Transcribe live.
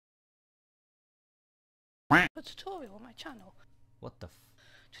a tutorial on my channel. What the f?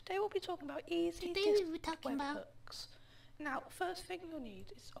 Today we'll be talking about easy webhooks. Now, first thing you'll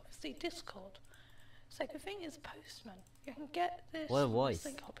need is obviously Discord. Second thing is Postman. You can get this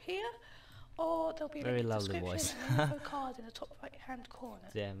link up here, or there'll be a link in the description and an info card in the top right hand corner.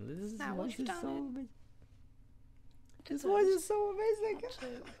 Damn, this once you've done it, this voice is so amazing.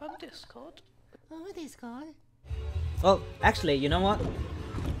 Run Discord. Oh, Discord. Well, actually, you know what?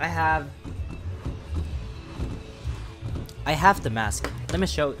 I have the mask. Let me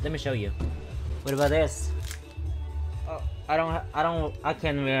show you. What about this? Oh, I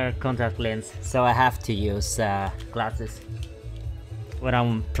can wear contact lens, so I have to use glasses when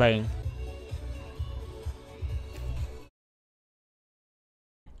I'm playing.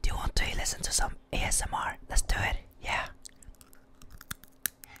 Do you want to listen to some ASMR? Let's do it. Yeah.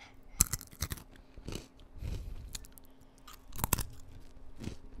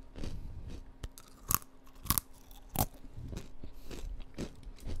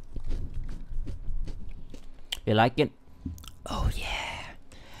 You like it? Oh yeah,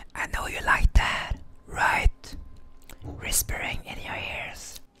 I know you like that, right? Whispering in your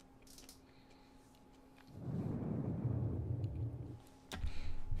ears.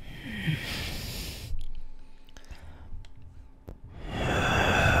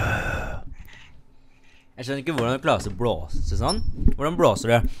 Jeg skjønner ikke hvordan jeg klarer å blåse sånn. Hvordan blåser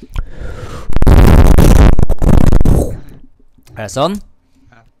du? Er det sånn?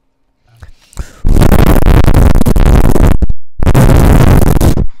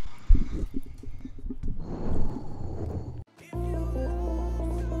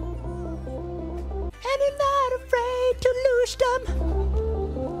 And I'm not afraid to lose them.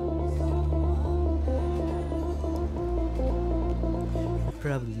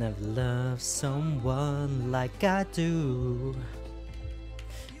 Probably never loved someone like I do.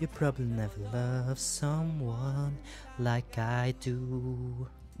 You probably never loved someone like I do.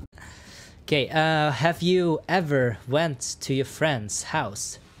 Okay, have you ever went to your friend's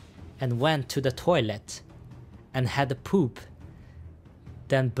house and went to the toilet and had a poop,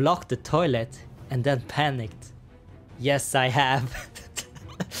 then blocked the toilet and then panicked? Yes, I have.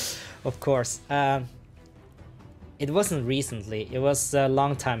 Of course. It wasn't recently, it was a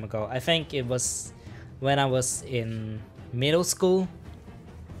long time ago. I think it was when I was in middle school.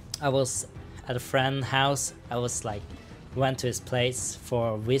 I was at a friend's house. I was like, went to his place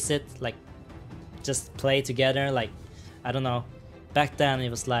for a visit, like just play together, like, I don't know. Back then it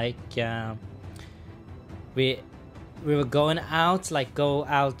was like, we were going out, like go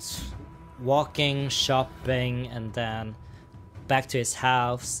out walking, shopping, and then back to his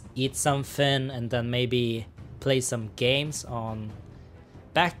house, eat something, and then maybe play some games on.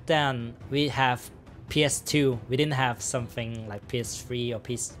 Back then we have PS2. We didn't have something like PS3 or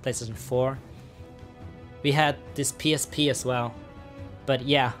PlayStation 4. We had this PSP as well. But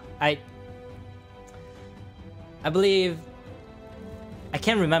yeah, I believe, I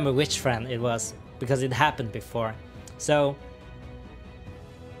can't remember which friend it was because it happened before. So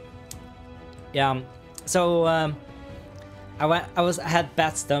yeah, so I had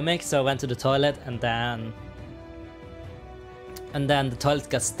bad stomach, so I went to the toilet, and then the toilet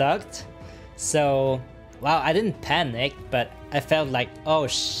got stuck. So wow, I didn't panic, but I felt like, oh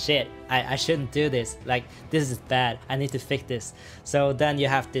shit, I shouldn't do this, like this is bad, I need to fix this. So then you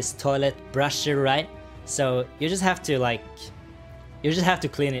have this toilet brusher, right? So you just have to like, you just have to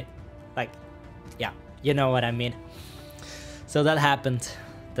clean it, like, yeah, you know what I mean. So that happened.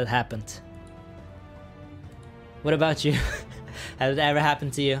 What about you? Has it ever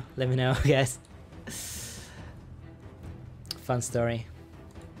happened to you? Let me know, guys. Fun story.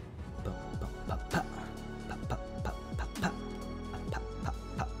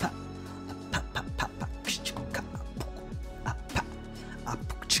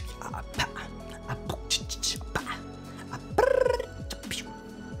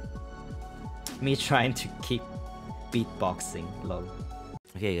 Me trying to keep beatboxing, lol.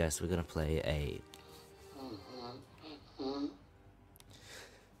 Okay guys, we're gonna play a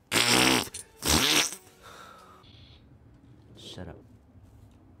shut up.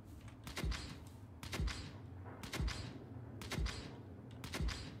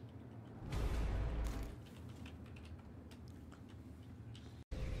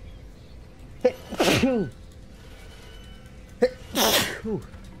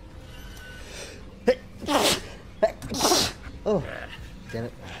 Oh, damn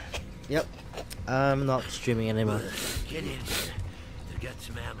it. Yep, I'm not streaming anymore. Get in here. They've got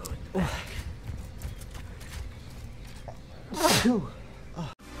some ammo in the back.